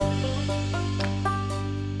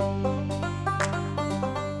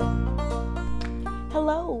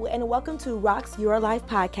welcome to Rocks Your Life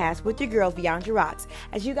podcast with your girl, Viandra Rocks.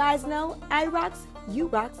 As you guys know, I rocks, you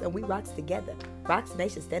rocks, and we rocks together. Rocks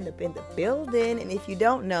Nation stand up in the building, and if you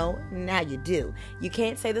don't know, now you do. You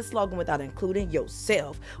can't say the slogan without including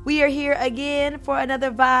yourself. We are here again for another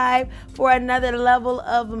vibe, for another level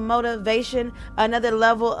of motivation, another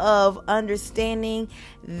level of understanding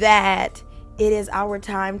that it is our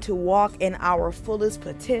time to walk in our fullest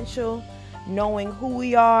potential, knowing who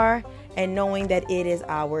we are, and knowing that it is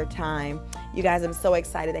our time. You guys, I'm so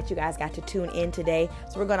excited that you guys got to tune in today.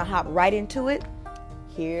 So we're going to hop right into it.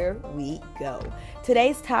 Here we go.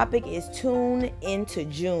 Today's topic is tune into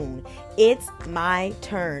June. It's my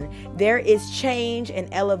turn. There is change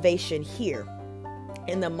and elevation here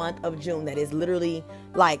in the month of June that is literally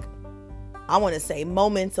I want to say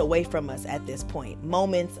moments away from us at this point.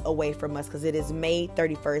 Moments away from us, because it is May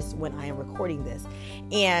 31st when I am recording this.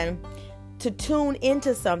 And to tune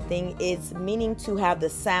into something is meaning to have the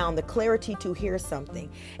sound, the clarity to hear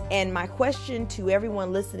something. And my question to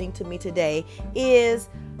everyone listening to me today is,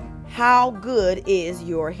 how good is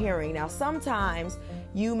your hearing? Now, sometimes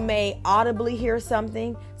you may audibly hear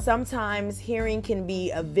something. Sometimes hearing can be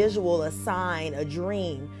a visual, a sign, a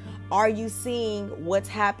dream. Are you seeing what's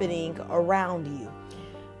happening around you?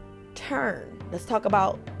 Turn. Let's talk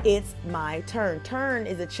about it's my turn. Turn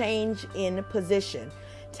is a change in position.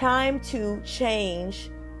 Time to change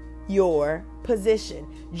your position.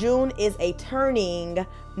 June is a turning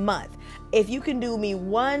month. If you can do me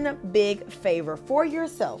one big favor for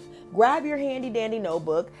yourself, grab your handy dandy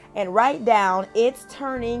notebook and write down, it's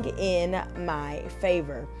turning in my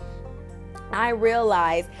favor. I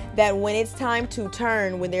realize that when it's time to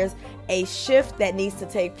turn, when there's a shift that needs to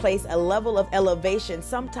take place, a level of elevation,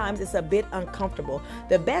 sometimes it's a bit uncomfortable.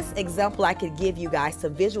 The best example I could give you guys to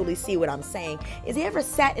visually see what I'm saying is, you ever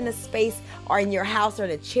sat in a space or in your house or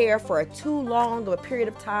in a chair for too long of a period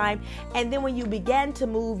of time, and then when you began to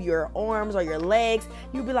move your arms or your legs,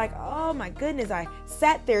 you'd be like, oh my goodness, I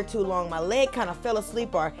sat there too long, my leg kind of fell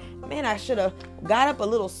asleep, or man, I should have got up a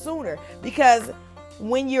little sooner. Because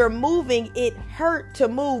when you're moving, it hurt to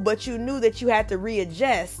move, but you knew that you had to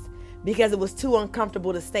readjust because it was too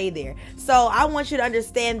uncomfortable to stay there. So I want you to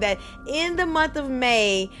understand that in the month of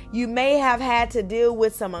May, you may have had to deal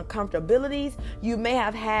with some uncomfortabilities. You may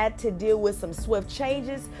have had to deal with some swift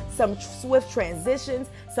changes, some swift transitions,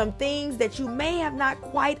 some things that you may have not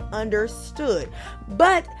quite understood.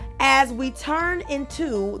 But as we turn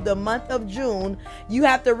into the month of June, you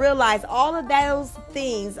have to realize all of those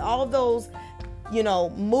things, all those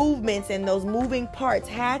movements and those moving parts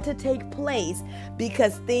had to take place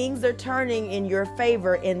because things are turning in your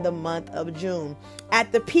favor in the month of June.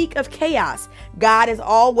 At the peak of chaos, God is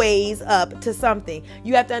always up to something.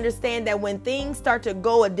 You have to understand that when things start to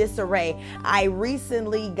go a disarray, I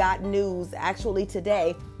recently got news, actually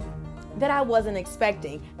today, that I wasn't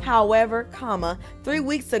expecting. However, 3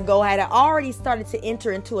 weeks ago, I had already started to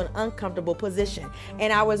enter into an uncomfortable position.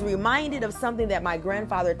 And I was reminded of something that my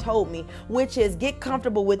grandfather told me, which is get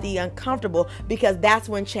comfortable with the uncomfortable, because that's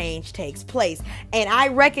when change takes place. And I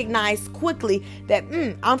recognized quickly that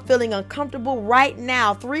I'm feeling uncomfortable right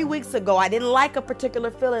now. 3 weeks ago, I didn't like a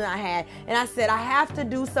particular feeling I had. And I said, I have to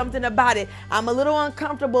do something about it. I'm a little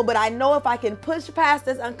uncomfortable, but I know if I can push past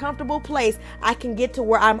this uncomfortable place, I can get to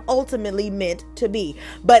where I'm ultimately meant to be.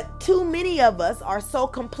 But too many of us are so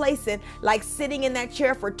complacent, like sitting in that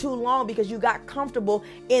chair for too long because you got comfortable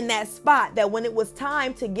in that spot, that when it was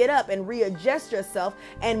time to get up and readjust yourself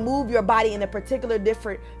and move your body in a particular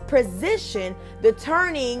different position, the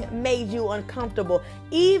turning made you uncomfortable,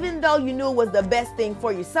 even though you knew it was the best thing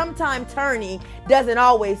for you. Sometimes turning doesn't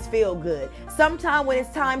always feel good. Sometimes when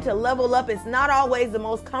it's time to level up, it's not always the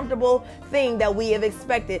most comfortable thing that we have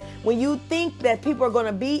expected. When you think that people are going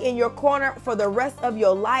to be in your corner for the rest of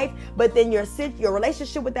your life, but then your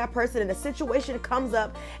relationship with that person and the situation comes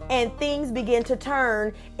up and things begin to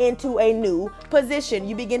turn into a new position.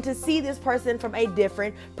 You begin to see this person from a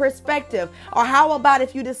different perspective. Or how about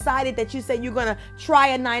if you decided that you said you're going to try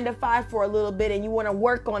a 9-to-5 for a little bit and you want to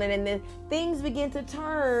work on it, and then things begin to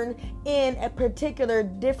turn in a particular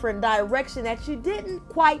different direction that you didn't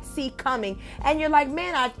quite see coming. And you're like,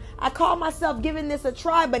 man, I call myself giving this a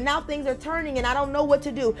try, but now things are turning and I don't know what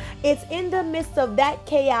to do. It's in the midst of that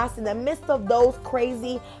chaos, in the midst of those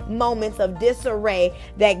crazy moments of disarray,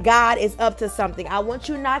 that God is up to something. I want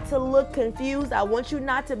you not to look confused. I want you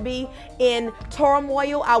not to be in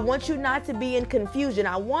turmoil. I want you not to be in confusion.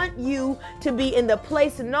 I want you to be in the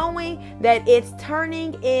place knowing that it's turning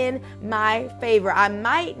in my favor. I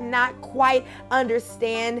might not quite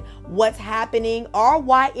understand what's happening or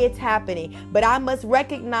why it's happening, but I must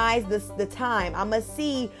recognize the time. I must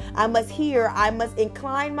see, I must hear, I must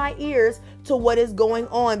incline my my ears to what is going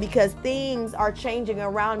on, because things are changing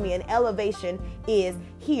around me and elevation is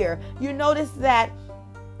here. You notice that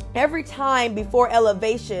every time before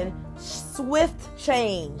elevation, swift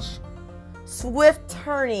change, swift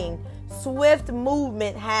turning, swift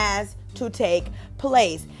movement has to take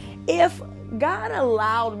place. If God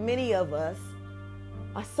allowed many of us,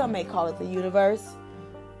 or some may call it the universe,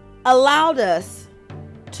 allowed us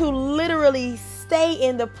to literally stay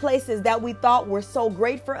in the places that we thought were so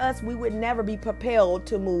great for us, we would never be propelled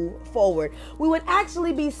to move forward. We would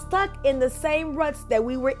actually be stuck in the same ruts that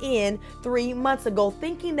we were in 3 months ago,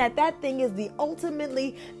 thinking that thing is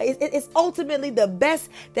it's ultimately the best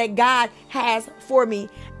that God has for me.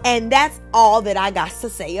 And that's all that I got to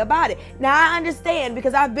say about it. Now, I understand,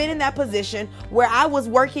 because I've been in that position where I was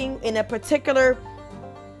working in a particular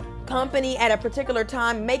company at a particular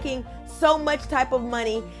time, making so much type of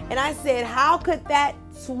money, and I said, how could that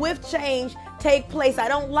swift change take place? I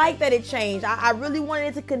don't like that it changed. I really wanted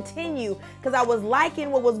it to continue because I was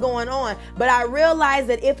liking what was going on, but I realized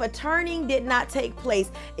that if a turning did not take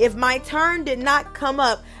place, if my turn did not come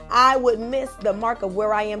up, I would miss the mark of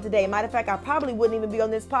where I am today. Matter of fact, I probably wouldn't even be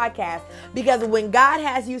on this podcast, because when God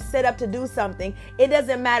has you set up to do something, it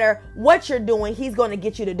doesn't matter what you're doing, He's going to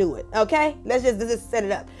get you to do it. Okay? Let's just set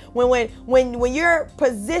it up. When you're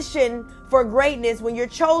positioned for greatness, when you're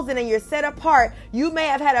chosen and you're set apart, you may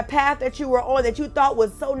have had a path that you were on that you thought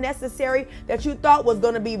was so necessary, that you thought was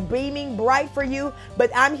going to be beaming bright for you. But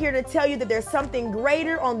I'm here to tell you that there's something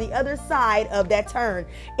greater on the other side of that turn.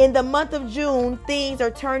 In the month of June, things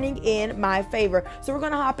are turning in my favor. So we're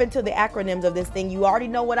going to hop into the acronyms of this thing. You already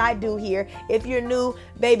know what I do here. If you're new,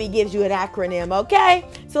 baby gives you an acronym. Okay?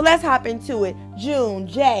 So let's hop into it. June,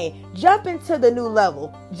 J. Jump into the new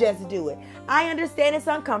level. Just do it. I understand it's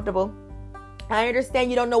uncomfortable. I understand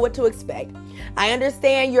you don't know what to expect. I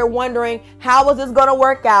understand you're wondering, how is this going to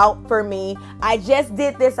work out for me? I just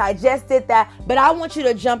did this. I just did that. But I want you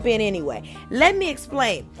to jump in anyway. Let me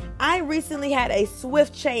explain. I recently had a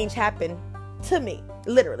swift change happen to me,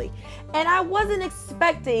 literally. And I wasn't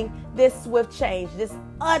expecting this swift change, this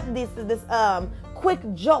quick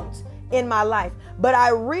jolt in my life. But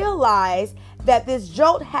I realized that this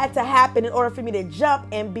jolt had to happen in order for me to jump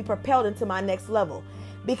and be propelled into my next level.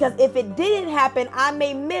 Because if it didn't happen, I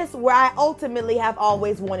may miss where I ultimately have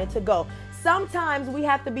always wanted to go. Sometimes we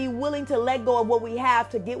have to be willing to let go of what we have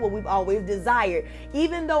to get what we've always desired.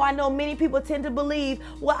 Even though I know many people tend to believe,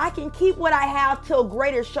 well, I can keep what I have till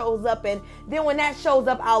greater shows up, and then when that shows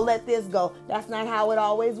up, I'll let this go. That's not how it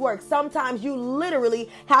always works. Sometimes you literally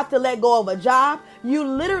have to let go of a job. You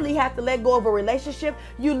literally have to let go of a relationship.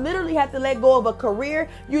 You literally have to let go of a career.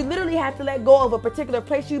 You literally have to let go of a particular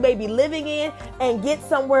place you may be living in and get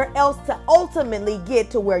somewhere else to ultimately get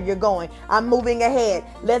to where you're going. I'm moving ahead.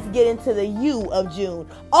 Let's get into the U of June.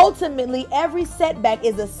 Ultimately, every setback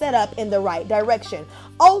is a setup in the right direction.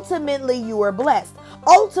 Ultimately, you are blessed.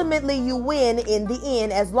 Ultimately, you win in the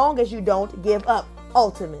end as long as you don't give up.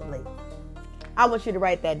 Ultimately. I want you to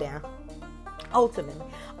write that down.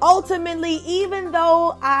 Ultimately, even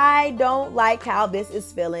though I don't like how this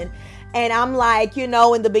is feeling, and I'm like, in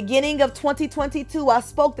the beginning of 2022, I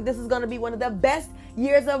spoke that this is going to be one of the best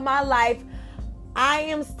years of my life, I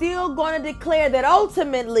am still going to declare that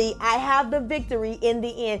ultimately I have the victory in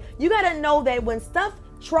the end. You got to know that when stuff,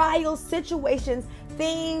 trials, situations,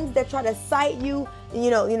 things that try to slight you,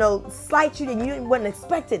 slight you, and you wasn't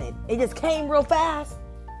expecting it, it just came real fast.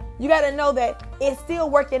 You got to know that it's still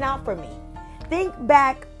working out for me. Think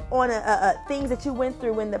back on things that you went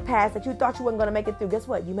through in the past that you thought you weren't going to make it through. Guess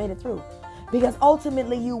what? You made it through. Because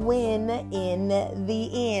ultimately you win in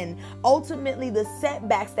the end. Ultimately, the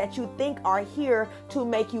setbacks that you think are here to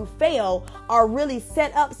make you fail are really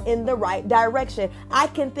setups in the right direction. I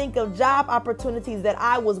can think of job opportunities that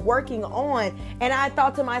I was working on, and I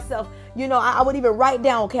thought to myself, I would even write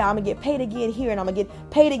down, okay, I'm going to get paid again here, and I'm going to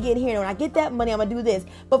get paid again here, and when I get that money, I'm going to do this.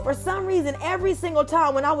 But for some reason, every single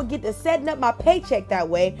time when I would get to setting up my paycheck that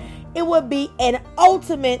way, it would be an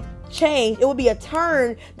ultimate change. It would be a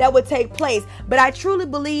turn that would take place. But I truly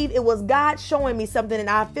believe it was God showing me something, and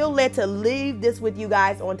I feel led to leave this with you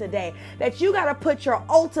guys on today, that you got to put your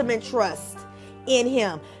ultimate trust in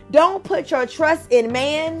Him. Don't put your trust in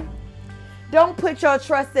man. Don't put your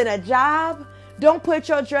trust in a job. Don't put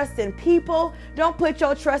your trust in people. Don't put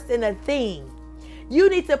your trust in a thing. You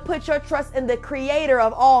need to put your trust in the Creator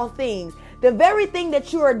of all things. The very thing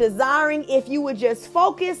that you are desiring, if you would just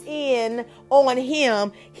focus in on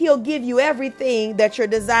Him, He'll give you everything that you're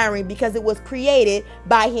desiring, because it was created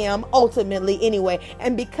by Him ultimately anyway.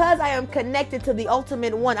 And because I am connected to the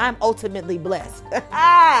ultimate one, I'm ultimately blessed.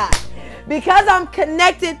 Because I'm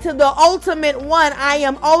connected to the ultimate one, I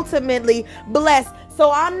am ultimately blessed. So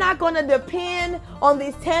I'm not going to depend on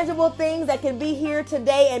these tangible things that can be here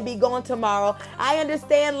today and be gone tomorrow. I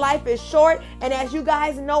understand life is short. And as you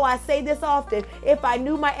guys know, I say this often, if I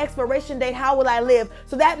knew my expiration date, how will I live?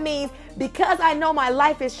 So that means because I know my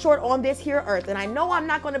life is short on this here earth and I know I'm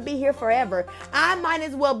not going to be here forever, I might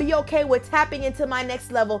as well be okay with tapping into my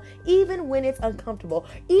next level, even when it's uncomfortable,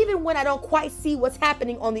 even when I don't quite see what's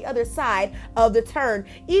happening on the other side of the turn.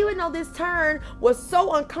 Even though this turn was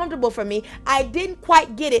so uncomfortable for me, I didn't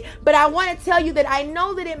quite get it. But I want to tell you that I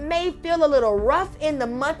know that it may feel a little rough in the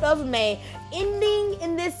month of May, ending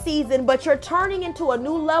in this season, but you're turning into a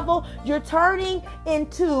new level. You're turning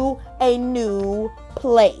into a new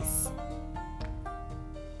place.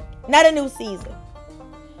 Not a new season.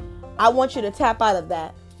 I want you to tap out of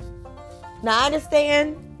that. Now, I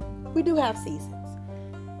understand we do have seasons.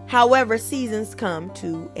 However, seasons come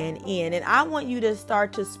to an end. And I want you to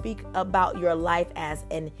start to speak about your life as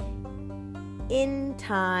an end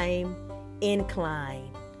time incline.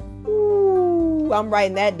 Ooh, I'm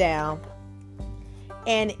writing that down.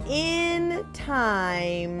 An end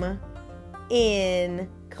time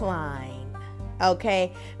incline.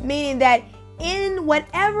 Okay? Meaning that in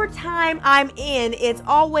whatever time I'm in, it's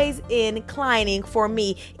always inclining for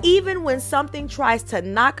me, even when something tries to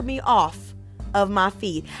knock me off of my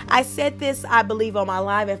feet. I said this, I believe, on my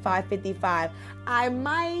live at 5:55. I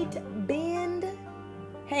might bend.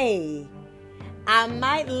 Hey, I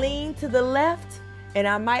might lean to the left and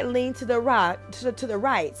I might lean to the right.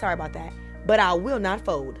 Sorry about that. But I will not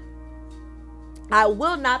fold. I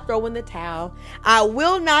will not throw in the towel. I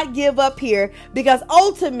will not give up here, because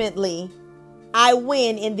ultimately I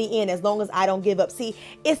win in the end as long as I don't give up. See,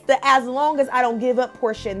 it's the as long as I don't give up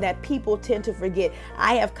portion that people tend to forget.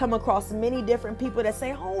 I have come across many different people that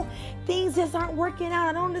say, oh, things just aren't working out.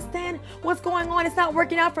 I don't understand what's going on. It's not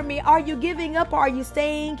working out for me. Are you giving up or are you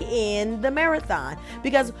staying in the marathon?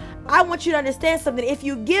 Because I want you to understand something. If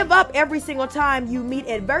you give up every single time you meet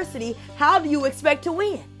adversity, how do you expect to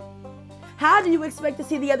win? How do you expect to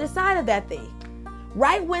see the other side of that thing?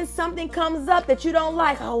 Right when something comes up that you don't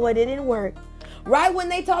like, oh, well, it didn't work. Right when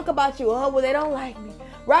they talk about you, oh, well, they don't like me.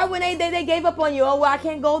 Right when they gave up on you, oh, well, I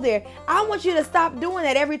can't go there. I want you to stop doing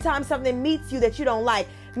that every time something meets you that you don't like.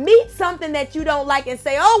 Meet something that you don't like and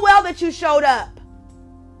say, oh, well, that you showed up.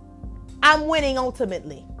 I'm winning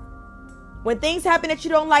ultimately. When things happen that you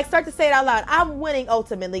don't like, start to say it out loud. I'm winning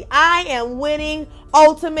ultimately. I am winning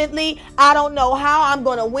ultimately. I don't know how I'm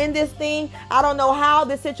going to win this thing. I don't know how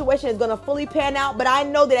this situation is going to fully pan out, but I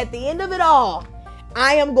know that at the end of it all,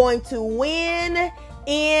 I am going to win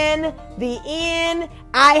in the end.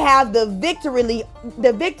 I have the victory.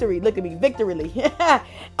 Look at me, victory.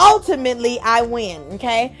 Ultimately, I win.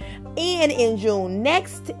 Okay. In June,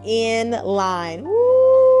 next in line.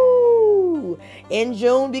 Woo! In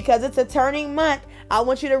June, because it's a turning month, I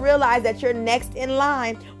want you to realize that you're next in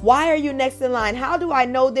line. Why are you next in line? How do I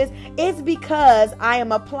know this? It's because I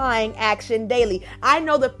am applying action daily. I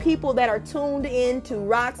know the people that are tuned in to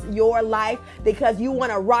Rocks Your Life, because you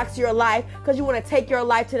want to rock your life, because you want to take your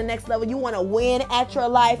life to the next level. You want to win at your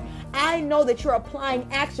life. I know that you're applying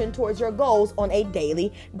action towards your goals on a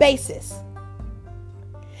daily basis.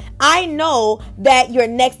 I know that you're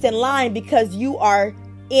next in line because you are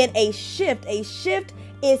in a shift. A shift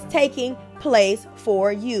is taking place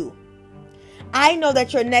for you. I know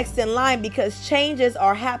that you're next in line because changes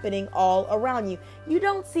are happening all around you. You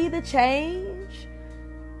don't see the change.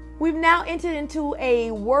 We've now entered into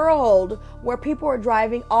a world where people are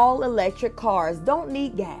driving all electric cars, don't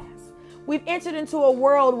need gas. We've entered into a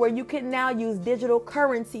world where you can now use digital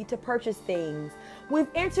currency to purchase things. We've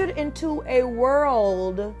entered into a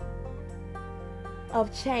world of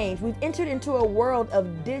change. We've entered into a world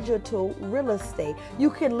of digital real estate. You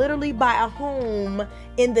can literally buy a home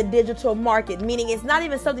in the digital market, meaning it's not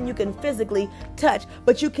even something you can physically touch,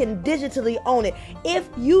 but you can digitally own it. If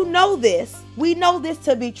you know this, we know this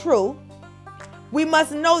to be true. We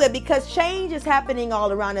must know that because change is happening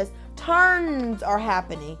all around us, turns are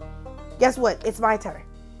happening. Guess what? It's my turn.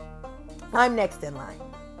 I'm next in line.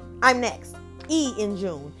 I'm next. In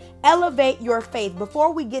June. Elevate your faith.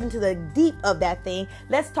 Before we get into the deep of that thing,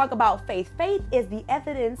 let's talk about faith. Faith is the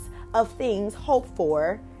evidence of things hoped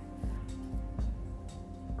for,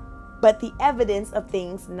 but the evidence of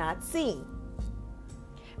things not seen.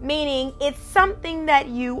 Meaning it's something that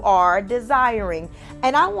you are desiring.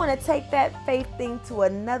 And I want to take that faith thing to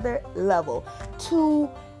another level to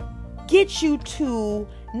get you to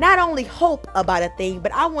not only hope about a thing,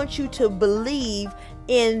 but I want you to believe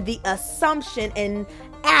in the assumption and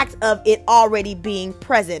act of it already being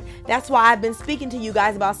present. That's why I've been speaking to you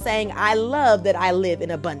guys about saying I love that I live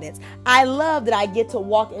in abundance. I love that I get to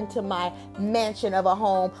walk into my mansion of a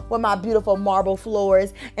home with my beautiful marble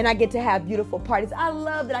floors, and I get to have beautiful parties. I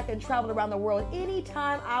love that I can travel around the world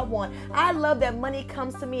anytime I want. I love that money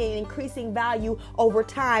comes to me in increasing value over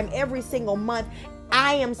time every single month.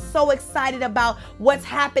 I am so excited about what's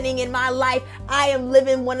happening in my life. I am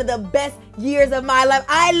living one of the best years of my life.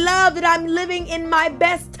 I love that I'm living in my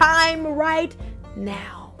best time right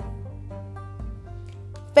now.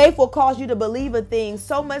 Faith will cause you to believe a thing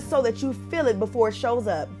so much so that you feel it before it shows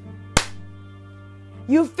up.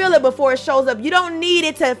 You feel it before it shows up. You don't need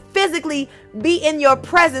it to physically be in your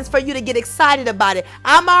presence for you to get excited about it.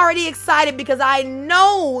 I'm already excited because I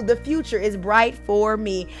know the future is bright for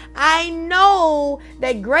me. I know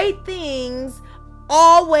that great things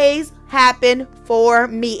always happen for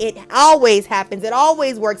me. It always happens. It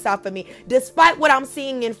always works out for me, despite what I'm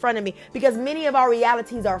seeing in front of me, because many of our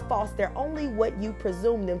realities are false. They're only what you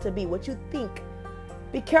presume them to be, what you think.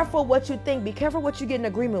 Be careful what you think. Be careful what you get in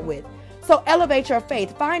agreement with. So elevate your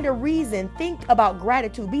faith. Find a reason. Think about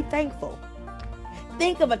gratitude. Be thankful.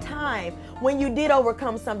 Think of a time when you did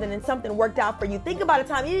overcome something and something worked out for you. Think about a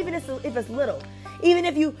time, even if it's little. Even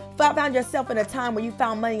if you found yourself in a time where you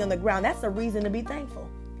found money on the ground, that's a reason to be thankful.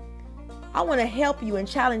 I want to help you and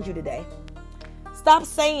challenge you today. Stop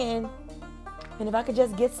saying, and if I could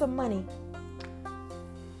just get some money.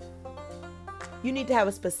 You need to have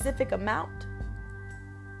a specific amount.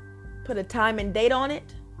 Put a time and date on it.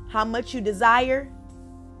 How much you desire.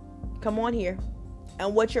 Come on here.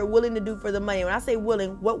 And what you're willing to do for the money. When I say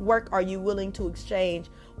willing, what work are you willing to exchange?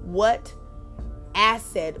 What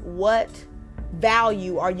asset, what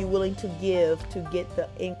value are you willing to give to get the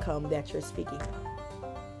income that you're speaking of?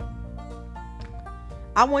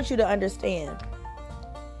 I want you to understand.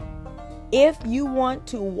 If you want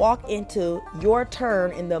to walk into your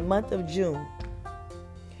turn in the month of June,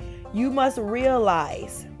 you must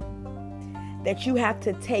realize that you have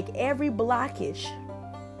to take every blockage,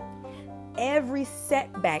 every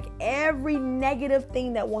setback, every negative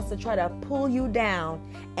thing that wants to try to pull you down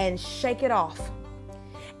and shake it off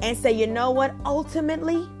and say, you know what?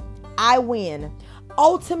 Ultimately, I win.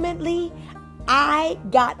 Ultimately, I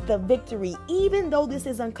got the victory. Even though this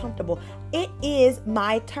is uncomfortable, it is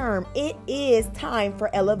my turn. It is time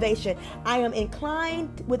for elevation. I am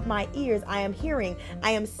inclined with my ears. I am hearing.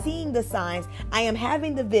 I am seeing the signs. I am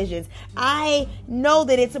having the visions. I know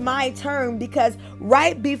that it's my turn because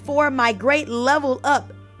right before my great level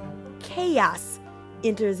up, chaos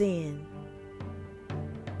enters in.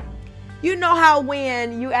 You know how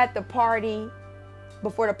when you at the party,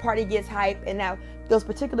 before the party gets hype, and now those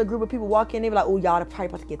particular group of people walk in, they be like, oh, y'all, the party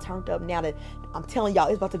about to get turned up now. That I'm telling y'all,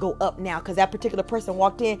 it's about to go up now because that particular person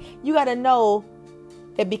walked in. You got to know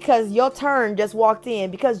that because your turn just walked in,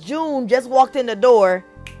 because June just walked in the door,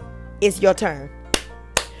 it's your turn.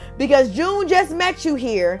 Because June just met you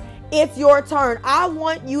here, it's your turn. I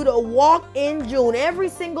want you to walk in June every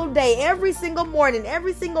single day, every single morning,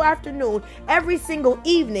 every single afternoon, every single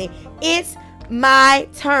evening. It's my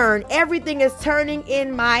turn. Everything is turning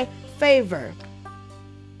in my favor.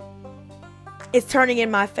 It's turning in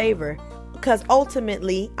my favor because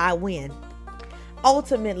ultimately I win.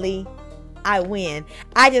 Ultimately, I win.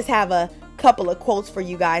 I just have a couple of quotes for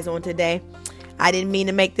you guys on today. I didn't mean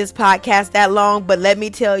to make this podcast that long, but let me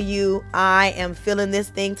tell you, I am feeling this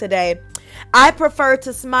thing today. I prefer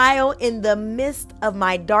to smile in the midst of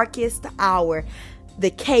my darkest hour,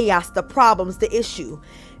 the chaos, the problems, the issue.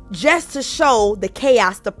 Just to show the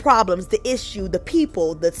chaos, the problems, the issue, the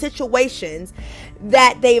people, the situations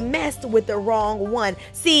that they messed with the wrong one.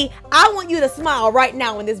 See, I want you to smile right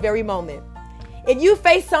now in this very moment. If you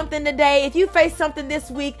face something today, if you face something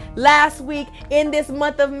this week, last week, in this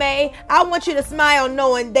month of May, I want you to smile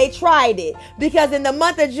knowing they tried it. Because in the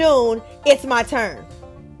month of June, it's my turn.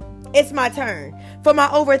 It's my turn. For my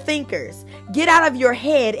overthinkers, get out of your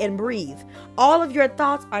head and breathe. All of your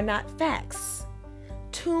thoughts are not facts.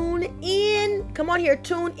 Tune in. Come on here.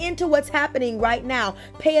 Tune into what's happening right now.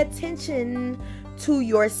 Pay attention to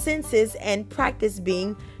your senses and practice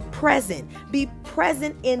being present. Be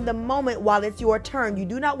present in the moment while it's your turn. You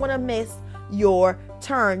do not want to miss your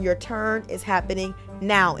turn. Your turn is happening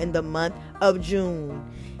now in the month of June.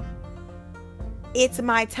 It's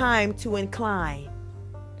my time to incline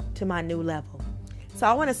to my new level. So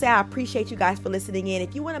I want to say I appreciate you guys for listening in.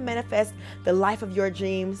 If you want to manifest the life of your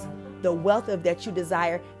dreams, the wealth of that you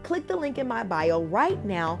desire, click the link in my bio right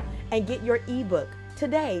now and get your ebook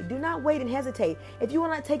today. Do not wait and hesitate. If you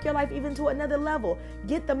want to take your life even to another level,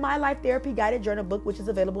 get the My Life Therapy Guided Journal book, which is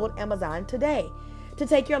available on Amazon today. to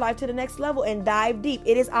take your life to the next level and dive deep.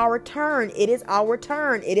 It is our turn. It is our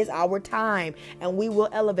turn. It is our time. And we will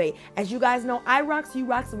elevate. As you guys know, I rocks, you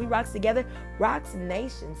rocks, and we rocks together. Rocks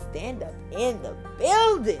Nation, stand up in the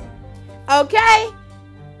building. Okay?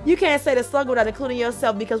 You can't say the slugger without including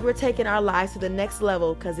yourself, because we're taking our lives to the next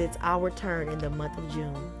level because it's our turn in the month of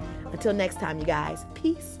June. Until next time, you guys,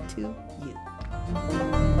 peace to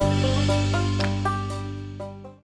you.